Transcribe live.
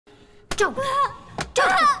站不住，站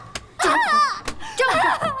不住，站不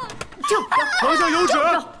住，站不住！皇上有旨！站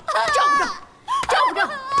不住，站不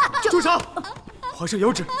住！住手！皇上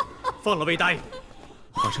有旨，放了魏答应。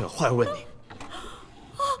皇上有话要问你。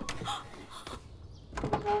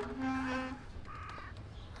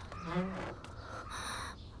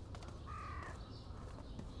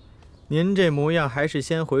您这模样，还是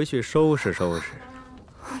先回去收拾收拾。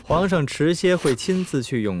皇上迟些会亲自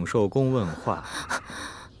去永寿宫问话。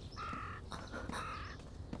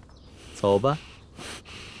走吧，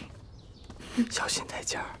小心台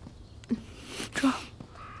阶儿。主儿，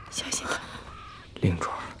小心点。令主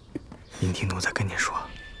儿，您听奴才跟您说，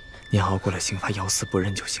您熬过了刑罚，咬死不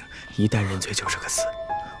认就行。一旦认罪就是个死。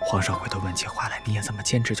皇上回头问起话来，你也这么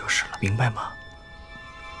坚持就是了，明白吗？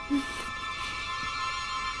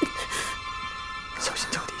小心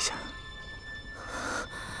脚底下。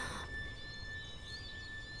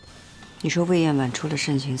你说魏延婉出了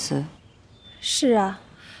慎刑司？是啊，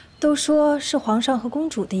都说是皇上和公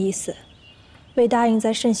主的意思。魏答应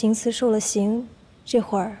在慎刑司受了刑，这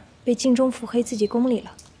会儿被京中腹黑自己宫里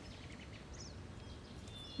了。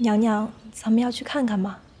娘娘，咱们要去看看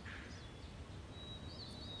吗？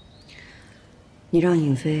你让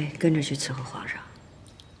颖妃跟着去伺候皇上。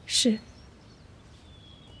是。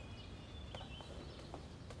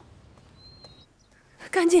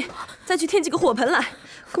赶紧再去添几个火盆来。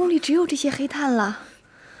宫里只有这些黑炭了，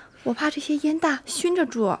我怕这些烟大熏着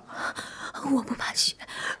主。我不怕血，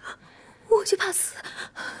我就怕死，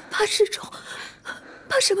怕失宠，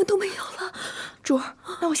怕什么都没有了。主儿，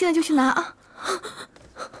那我现在就去拿啊。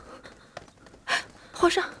皇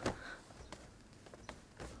上，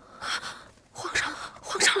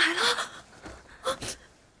皇上来了！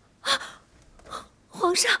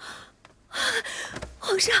皇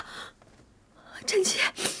上，臣妾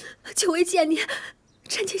久违见您，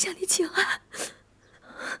臣妾向你请安。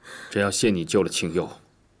真要谢你救了庆佑。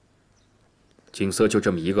景瑟就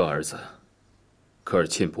这么一个儿子，科尔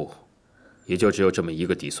沁部也就只有这么一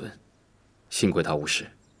个嫡孙，幸亏他无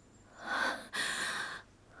事。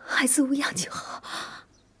孩子无恙就好。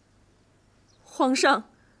皇上，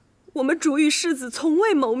我们主与世子从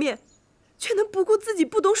未谋面，却能不顾自己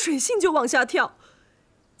不懂水性就往下跳，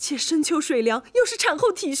且深秋水凉，又是产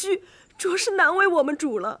后体虚，着实难为我们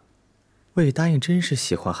主了。魏答应真是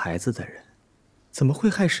喜欢孩子的人，怎么会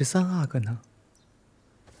害13阿哥呢？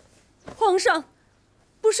皇上，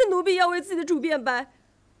不是奴婢要为自己的主辩白，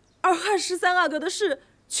而害13阿哥的事，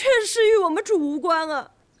确实与我们主无关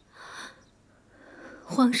啊。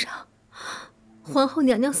皇上，皇后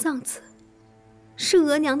娘娘丧子，是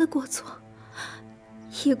额娘的过错，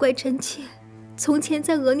也怪臣妾从前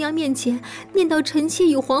在额娘面前念叨臣妾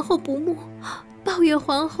与皇后不睦，抱怨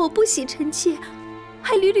皇后不喜臣妾，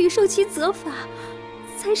还屡屡受其责罚，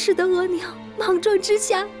才使得额娘莽撞之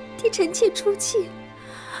下替臣妾出气。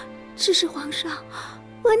只是皇上，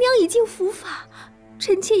额娘已经伏法，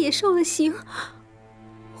臣妾也受了刑，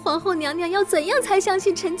皇后娘娘要怎样才相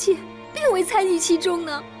信臣妾并未参与其中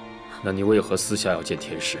呢？那你为何私下要见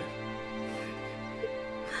田氏？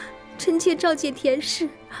臣妾召见田氏，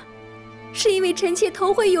是因为臣妾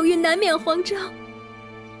头回有孕，难免慌张。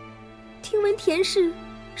听闻田氏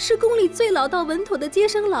是宫里最老道稳妥的接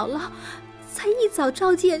生姥姥，才一早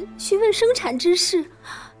召见询问生产之事。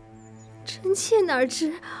臣妾哪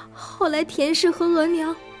知后来田氏和额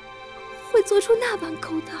娘会做出那般勾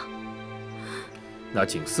当。那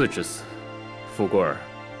景嗣之死，富贵儿，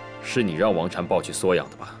是你让王禅抱去缩养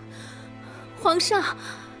的吧？皇上，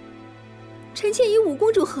臣妾与5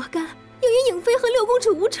公主何干，又与颖妃和6公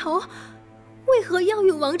主无仇，为何要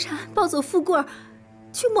用王禅抱走富贵儿，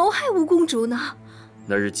去谋害5公主呢？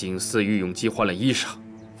那日景嗣与永基换了衣裳，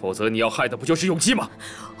否则你要害的不就是永基吗？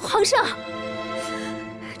皇上，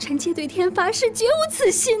臣妾对天发誓，绝无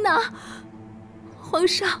此心呐！皇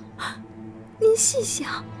上，您细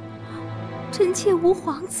想，臣妾无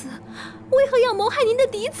皇子，为何要谋害您的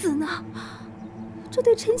嫡子呢？这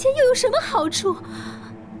对臣妾又有什么好处？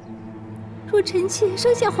若臣妾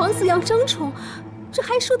生下皇子要争宠，这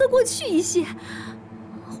还说得过去一些。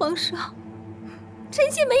皇上，臣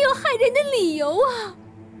妾没有害人的理由啊！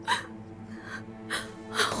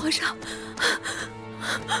皇上，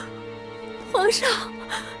皇上，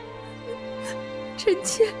臣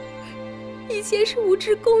妾以前是无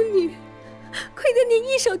知宫女，亏得您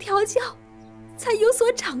一手调教，才有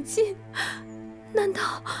所长进。难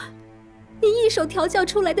道您一手调教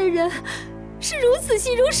出来的人是如此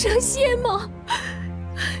心如蛇蝎吗？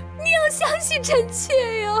你要相信臣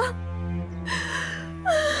妾呀！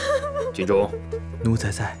锦中，奴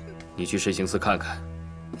才在。你去慎刑司看看，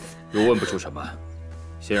如问不出什么，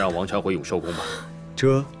先让王禅回永寿宫吧。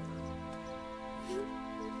这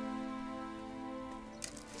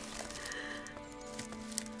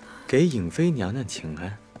给颖妃娘娘请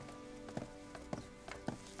安。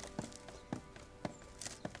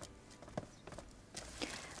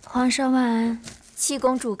皇上万安，七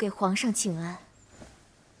公主给皇上请安。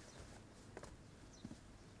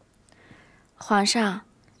皇上，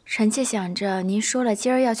臣妾想着您说了今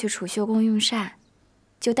儿要去储秀宫用膳，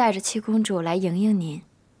就带着七公主来迎迎您。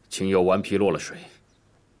青佑顽皮落了水，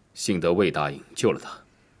幸得魏答应救了她，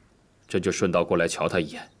朕就顺道过来瞧她一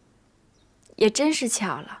眼。也真是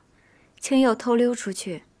巧了，青佑偷溜出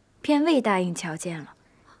去，偏魏答应瞧见了，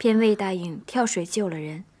偏魏答应跳水救了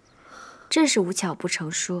人，真是无巧不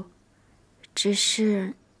成书。只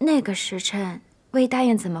是那个时辰，魏答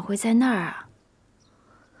应怎么会在那儿啊？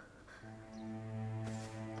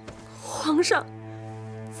皇上，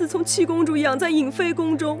自从七公主养在颖妃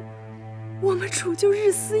宫中，我们主就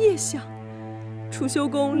日思夜想。储秀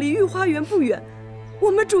宫离御花园不远，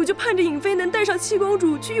我们主就盼着颖妃能带上七公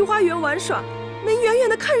主去御花园玩耍，能远远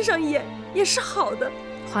的看上一眼也是好的。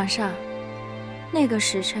皇上，那个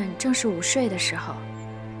时辰正是午睡的时候，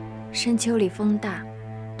深秋里风大，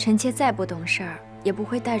臣妾再不懂事儿，也不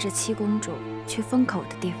会带着七公主去风口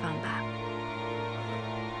的地方吧？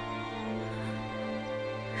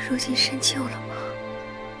如今深秋了吗？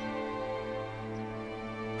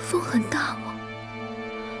风很大吗？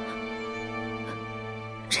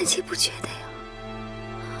臣妾不觉得呀。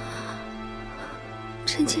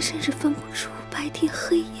臣妾甚至分不出白天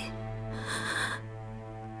黑夜。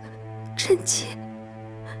臣妾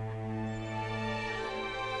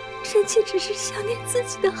只是想念自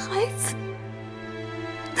己的孩子。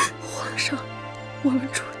皇上，我们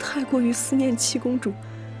主太过于思念七公主，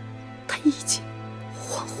她已经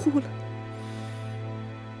恍惚了。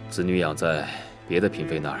子女养在别的嫔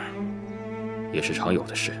妃那儿，也是常有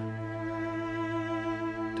的事。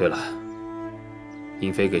对了，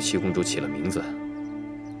英妃给七公主起了名字，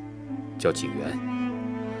叫景元。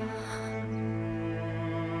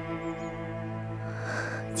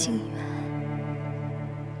景元，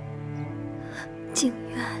景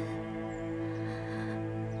元，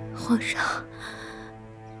皇上，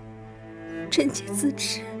臣妾自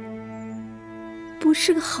知不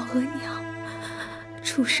是个好额娘，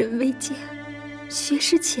出身微贱，学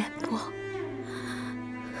识浅薄。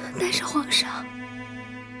但是皇上，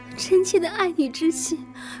臣妾的爱女之心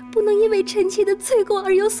不能因为臣妾的罪过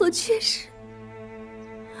而有所缺失。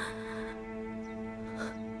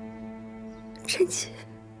臣妾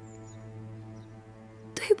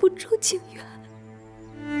对不住景元。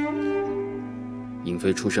英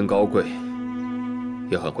妃出身高贵，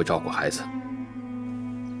也很会照顾孩子。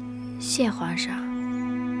谢皇上。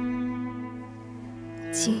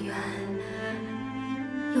景元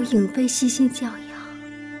有颖妃悉心教养，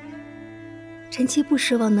臣妾不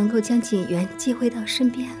奢望能够将景元接回到身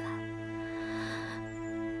边来。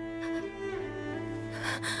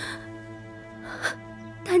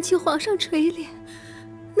但求皇上垂怜，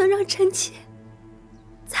能让臣妾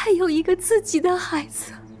再有一个自己的孩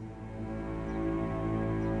子。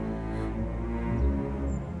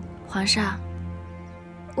皇上，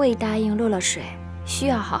魏答应落了水，需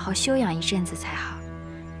要好好休养一阵子才好。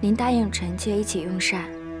您答应臣妾一起用膳，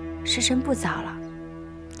时辰不早了，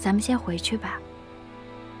咱们先回去吧。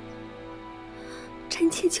臣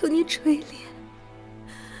妾求您垂怜，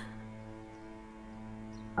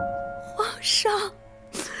皇上。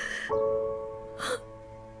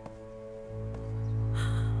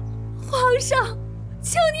皇上，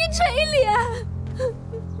求您垂怜！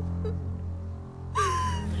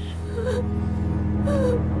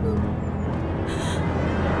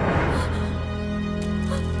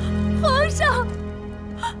皇上，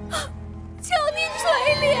求您垂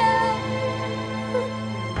怜！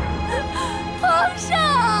皇上，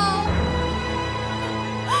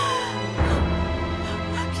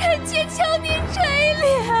臣妾求您垂怜！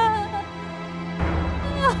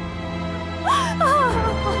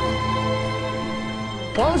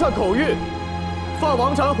皇上口谕，放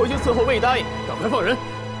王常回去伺候魏答应，赶快放人。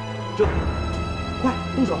这，快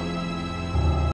动手！